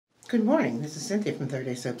Good morning, this is Cynthia from 30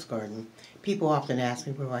 Day Soaps Garden. People often ask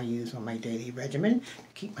me what I use on my daily regimen to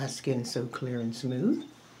keep my skin so clear and smooth.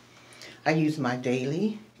 I use my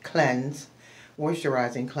daily Cleanse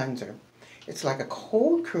Moisturizing Cleanser. It's like a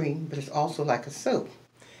cold cream, but it's also like a soap.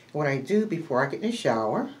 What I do before I get in the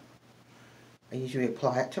shower, I usually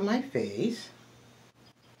apply it to my face.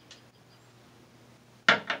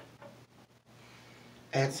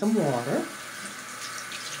 Add some water.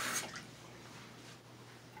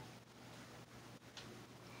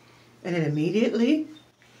 And it immediately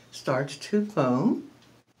starts to foam.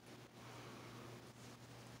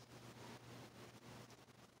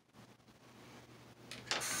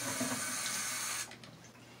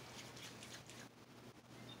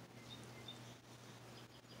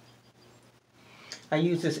 I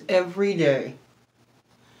use this every day.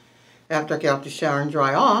 After I get out the shower and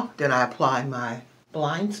dry off, then I apply my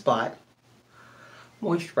blind spot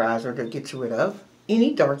moisturizer that gets rid of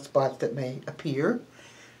any dark spots that may appear,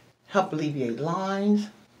 help alleviate lines,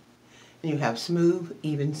 and you have smooth,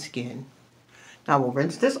 even skin. Now we'll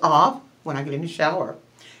rinse this off when I get in the shower.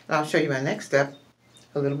 And I'll show you my next step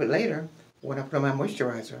a little bit later when I put on my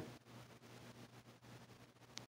moisturizer.